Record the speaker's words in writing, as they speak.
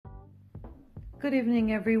Good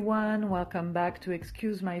evening, everyone. Welcome back to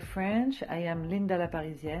Excuse My French. I am Linda La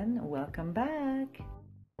Parisienne. Welcome back.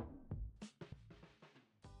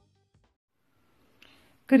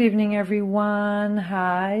 Good evening, everyone.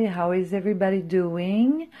 Hi, how is everybody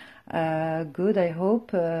doing? Good, I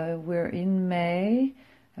hope. We're in May.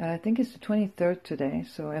 I think it's the 23rd today,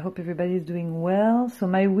 so I hope everybody's doing well. So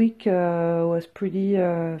my week was pretty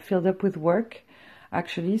filled up with work,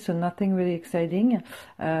 actually, so nothing really exciting.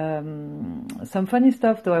 Some funny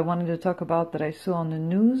stuff, though, I wanted to talk about that I saw on the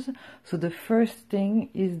news. So the first thing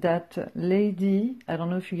is that lady, I don't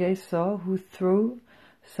know if you guys saw, who threw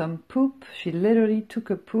some poop. She literally took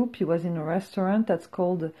a poop. He was in a restaurant that's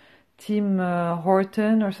called Tim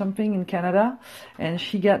Horton or something in Canada, and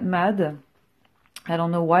she got mad. I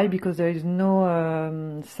don't know why, because there is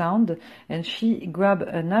no sound, and she grabbed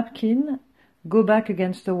a napkin, go back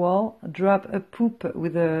against the wall, drop a poop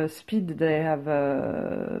with a speed that I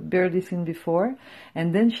have barely seen before,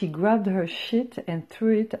 and then she grabbed her shit and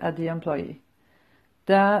threw it at the employee.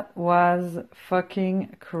 That was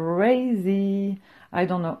fucking crazy. I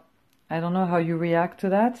don't know how you react to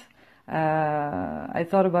that. I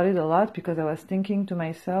thought about it a lot because I was thinking to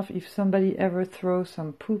myself, if somebody ever throws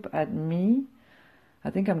some poop at me, I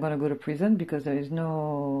think I'm gonna go to prison because I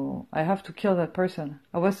have to kill that person.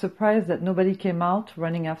 I was surprised that nobody came out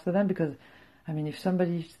running after them because, I mean, if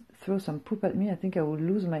somebody throws some poop at me, I think I would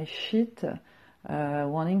lose my shit,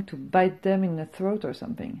 wanting to bite them in the throat or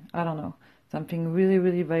something. I don't know. Something really,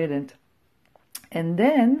 really violent. And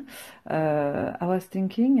then, I was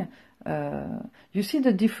thinking, you see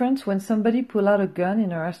the difference when somebody pull out a gun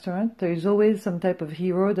in a restaurant, there is always some type of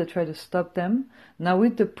hero that try to stop them. Now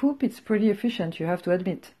with the poop, it's pretty efficient, you have to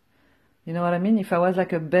admit. You know what I mean? If I was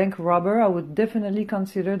like a bank robber, I would definitely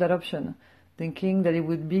consider that option. Thinking that it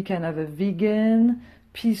would be kind of a vegan,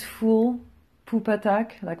 peaceful poop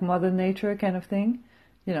attack, like Mother Nature kind of thing.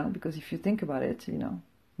 You know, because if you think about it, you know,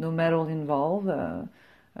 no metal involved,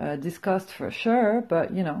 disgust for sure,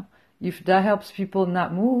 but you know, if that helps people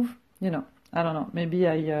not move, you know, I don't know, maybe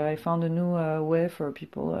I found a new way for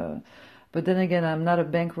people, but then again, I'm not a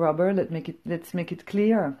bank robber, let's make it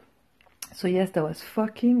clear. So yes, that was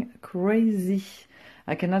fucking crazy.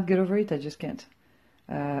 I cannot get over it, I just can't.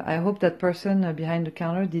 I hope that person behind the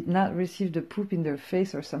counter did not receive the poop in their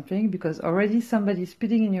face or something, because already somebody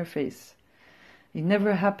spitting in your face. It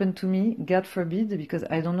never happened to me, God forbid, because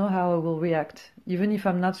I don't know how I will react. Even if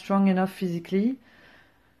I'm not strong enough physically,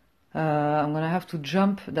 I'm gonna have to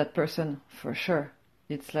jump that person for sure.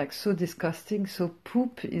 It's like so disgusting. So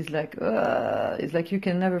poop is like, it's like you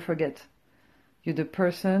can never forget. You're the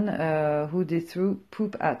person who they threw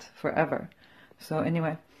poop at forever. So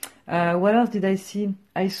anyway, what else did I see?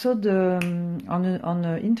 I saw on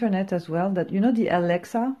the internet as well that, you know, the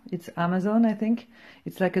Alexa, it's Amazon, I think.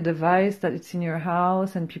 It's like a device that it's in your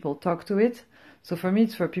house and people talk to it. So for me,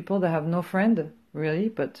 it's for people that have no friend, really,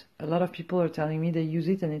 but a lot of people are telling me they use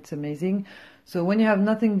it and it's amazing. So when you have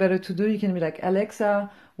nothing better to do, you can be like, Alexa,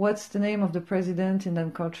 what's the name of the president in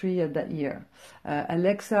that country at that year?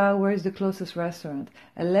 Alexa, where is the closest restaurant?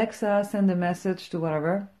 Alexa, send a message to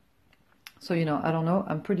whatever. So, you know, I don't know.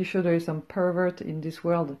 I'm pretty sure there is some pervert in this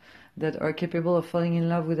world that are capable of falling in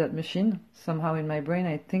love with that machine. Somehow in my brain,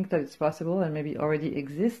 I think that it's possible and maybe already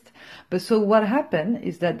exists. But so what happened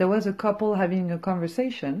is that there was a couple having a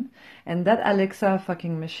conversation, and that Alexa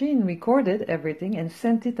fucking machine recorded everything and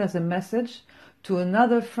sent it as a message to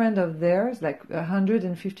another friend of theirs, like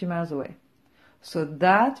 150 miles away. So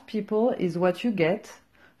that, people, is what you get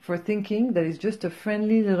for thinking that it's just a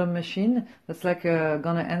friendly little machine that's like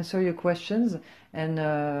gonna answer your questions and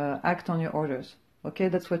act on your orders. Okay,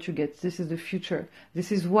 that's what you get. This is the future.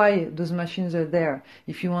 This is why those machines are there.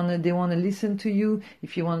 If you they wanna listen to you.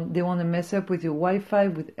 If they wanna mess up with your Wi-Fi,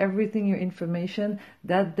 with everything, your information.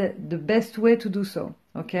 That's the best way to do so.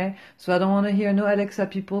 Okay, so I don't wanna hear no Alexa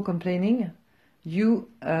people complaining. You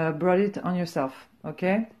brought it on yourself.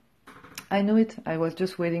 Okay. I knew it. I was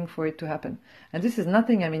just waiting for it to happen. And this is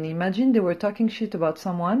nothing. I mean, imagine they were talking shit about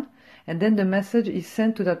someone and then the message is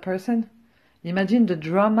sent to that person. Imagine the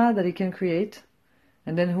drama that it can create.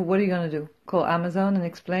 And then what are you going to do? Call Amazon and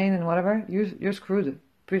explain and whatever? You're screwed,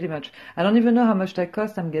 pretty much. I don't even know how much that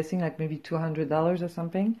cost. I'm guessing like maybe $200 or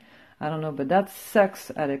something. I don't know, but that sucks,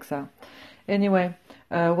 Alexa. Anyway,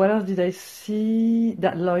 what else did I see?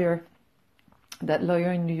 That lawyer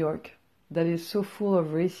in New York. That is so full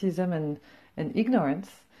of racism and ignorance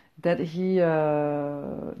that he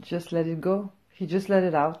just let it go. He just let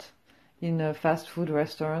it out in a fast food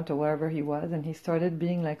restaurant or wherever he was, and he started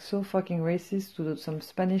being like so fucking racist to some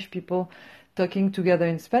Spanish people talking together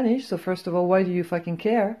in Spanish. So first of all, why do you fucking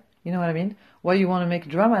care? You know what I mean? Why you want to make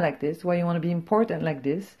drama like this? Why you want to be important like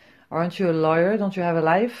this? Aren't you a lawyer? Don't you have a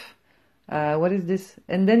life? What is this?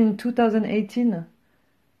 And then in 2018,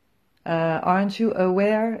 aren't you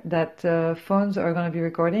aware that phones are going to be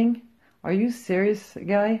recording? Are you serious,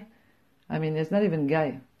 guy? I mean, it's not even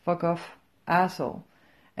guy. Fuck off, asshole.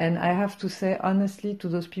 And I have to say honestly to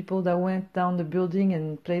those people that went down the building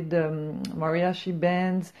and played the mariachi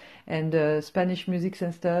bands and Spanish music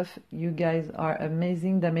and stuff, you guys are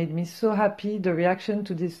amazing. That made me so happy. The reaction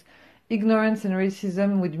to this ignorance and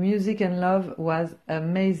racism with music and love was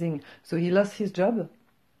amazing. So he lost his job.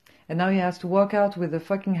 And now he has to walk out with a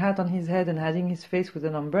fucking hat on his head and hiding his face with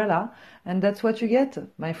an umbrella. And that's what you get,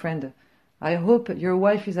 my friend. I hope your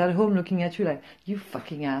wife is at home looking at you like, you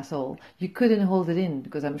fucking asshole. You couldn't hold it in,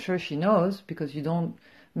 because I'm sure she knows, because you don't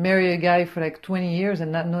marry a guy for like 20 years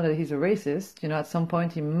and not know that he's a racist. You know, at some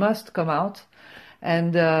point he must come out.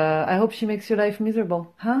 And I hope she makes your life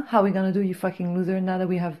miserable. Huh? How are we gonna do, you fucking loser? Now that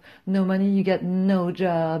we have no money, you get no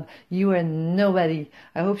job. You are nobody.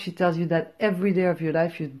 I hope she tells you that every day of your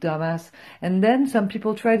life, you dumbass. And then some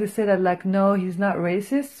people try to say that like, no, he's not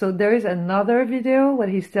racist. So there is another video where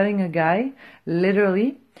he's telling a guy,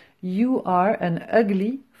 literally, you are an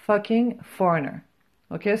ugly fucking foreigner.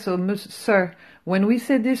 Okay, so sir, when we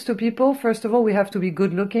say this to people, first of all, we have to be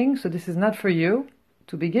good looking. So this is not for you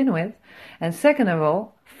to begin with. And second of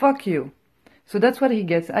all, fuck you. So that's what he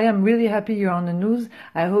gets. I am really happy you're on the news.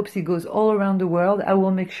 I hope he goes all around the world. I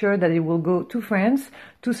will make sure that he will go to France,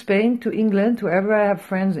 to Spain, to England, to wherever I have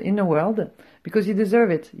friends in the world, because you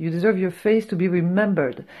deserve it. You deserve your face to be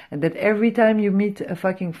remembered. And that every time you meet a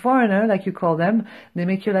fucking foreigner, like you call them, they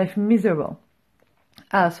make your life miserable.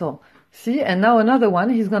 Asshole. See, and now another one,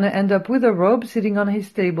 he's going to end up with a robe, sitting on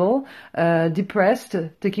his table, depressed,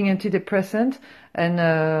 taking antidepressant,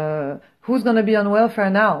 and who's going to be on welfare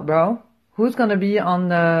now, bro? Who's going to be on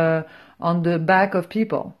the back of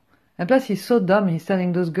people? And plus, he's so dumb, he's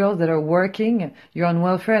telling those girls that are working, you're on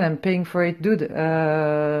welfare and I'm paying for it. Dude,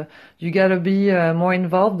 you got to be more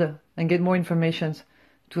involved and get more information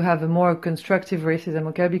to have a more constructive racism,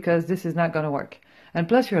 okay? Because this is not going to work. And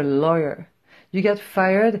plus, you're a lawyer. You get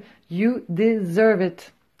fired, you deserve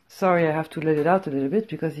it. Sorry, I have to let it out a little bit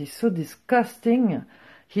because he's so disgusting.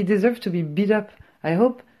 He deserves to be beat up. I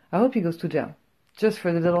hope he goes to jail. Just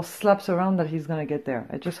for the little slaps around that he's gonna get there.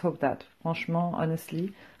 I just hope that. Franchement,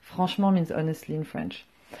 honestly. Franchement means honestly in French.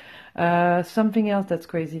 Something else that's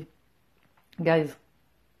crazy. Guys,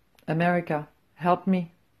 America, help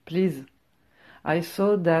me, please. I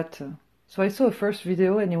saw that... So I saw a first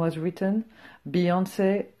video and it was written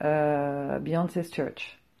Beyonce's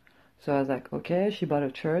church. So I was like, okay, she bought a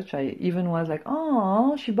church. I even was like,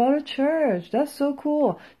 oh, she bought a church. That's so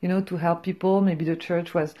cool. You know, to help people. Maybe the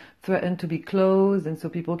church was threatened to be closed and so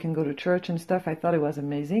people can go to church and stuff. I thought it was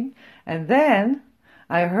amazing. And then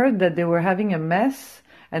I heard that they were having a mess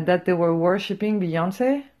and that they were worshipping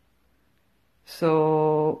Beyonce.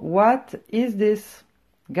 So what is this?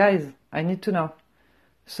 Guys, I need to know.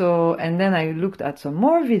 So, and then I looked at some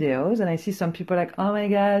more videos and I see some people like, oh my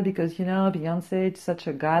God, because, you know, Beyonce is such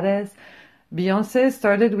a goddess. Beyonce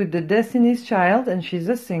started with the Destiny's Child and she's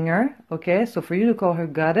a singer, okay? So for you to call her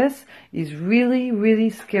goddess is really, really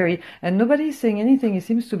scary. And nobody's saying anything. It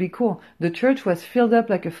seems to be cool. The church was filled up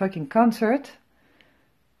like a fucking concert.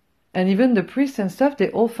 And even the priests and stuff, they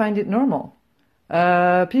all find it normal.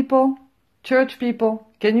 People, church people,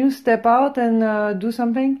 can you step out and do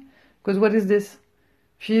something? Because what is this?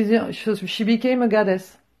 She became a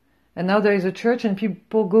goddess. And now there is a church and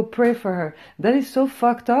people go pray for her. That is so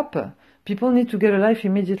fucked up. People need to get a life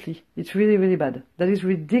immediately. It's really, really bad. That is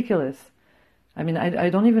ridiculous. I mean,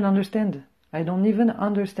 I don't even understand. I don't even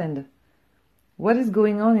understand. What is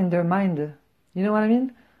going on in their mind? You know what I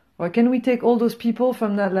mean? Or can we take all those people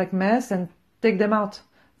from that like mess and take them out?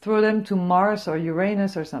 Throw them to Mars or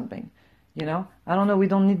Uranus or something. You know, I don't know, we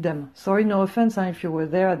don't need them. Sorry, no offense if you were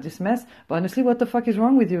there at this mess, but honestly, what the fuck is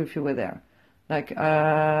wrong with you if you were there? Like,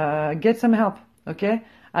 get some help, okay?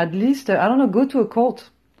 At least, I don't know, go to a cult,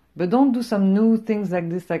 but don't do some new things like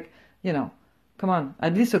this, like, you know, come on.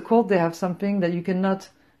 At least a cult, they have something that you cannot,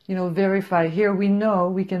 you know, verify. Here we know,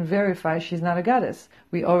 we can verify she's not a goddess.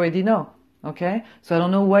 We already know, okay? So I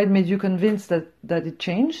don't know why it made you convinced that it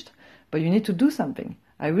changed, but you need to do something.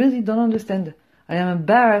 I really don't understand. I am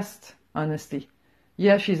embarrassed. Honestly.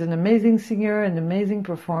 Yeah, she's an amazing singer, an amazing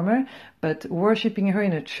performer, but worshipping her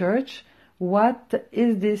in a church, what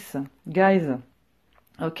is this? Guys,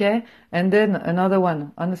 okay? And then another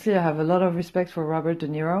one. Honestly, I have a lot of respect for Robert De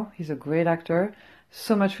Niro. He's a great actor.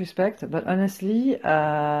 So much respect. But honestly,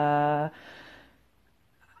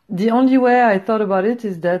 The only way I thought about it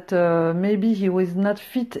is that maybe he was not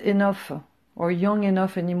fit enough or young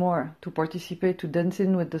enough anymore to participate to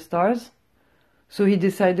Dancing with the Stars. So he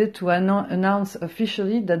decided to announce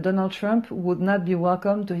officially that Donald Trump would not be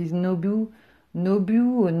welcome to his Nobu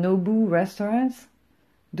restaurants.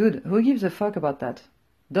 Dude, who gives a fuck about that?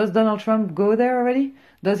 Does Donald Trump go there already?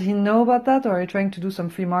 Does he know about that, or are you trying to do some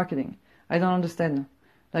free marketing? I don't understand.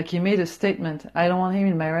 Like, he made a statement. I don't want him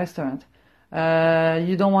in my restaurant.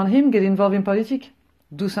 You don't want him? Get involved in politics.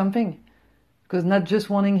 Do something. Because not just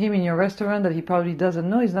wanting him in your restaurant that he probably doesn't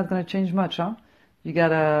know is not going to change much, huh? You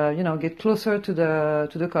gotta, get closer to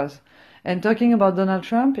the cause. And talking about Donald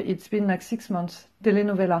Trump, it's been like 6 months.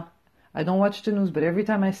 Telenovela. I don't watch the news, but every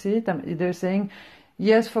time I see it, they're saying,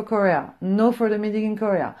 yes for Korea, no for the meeting in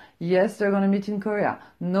Korea. Yes, they're gonna meet in Korea.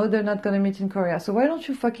 No, they're not gonna meet in Korea. So why don't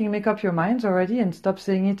you fucking make up your minds already and stop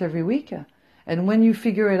saying it every week? And when you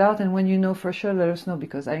figure it out and when you know for sure, let us know,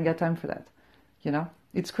 because I ain't got time for that.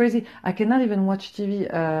 It's crazy. I cannot even watch TV.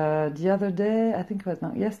 The other day, I think it was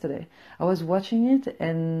yesterday, I was watching it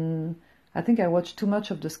and I think I watched too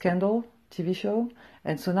much of the Scandal TV show.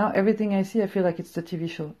 And so now everything I see, I feel like it's the TV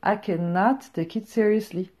show. I cannot take it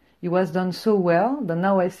seriously. It was done so well that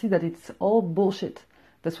now I see that it's all bullshit.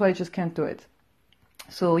 That's why I just can't do it.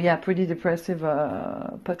 So yeah, pretty depressive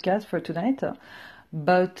podcast for tonight.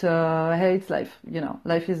 But hey, it's life.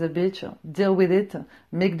 Life is a bitch. Deal with it.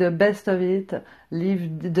 Make the best of it.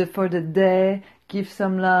 Live for the day. Give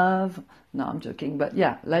some love. No, I'm joking. But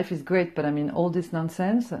yeah, life is great. But I mean, all this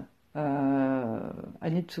nonsense, I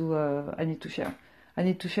need to share. I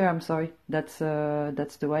need to share. I'm sorry. That's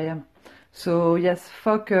the way I am. So yes,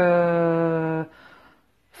 fuck the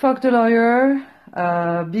lawyer.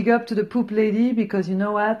 Big up to the poop lady, because you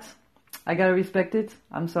know what? I gotta respect it.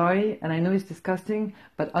 I'm sorry, and I know it's disgusting,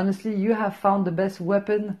 but honestly, you have found the best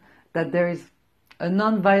weapon that there is. A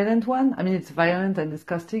non-violent one. I mean, it's violent and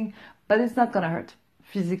disgusting, but it's not gonna hurt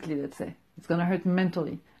physically, let's say. It's gonna hurt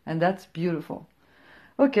mentally, and that's beautiful.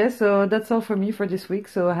 Okay, so that's all for me for this week.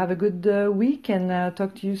 So have a good week, and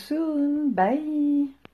talk to you soon. Bye!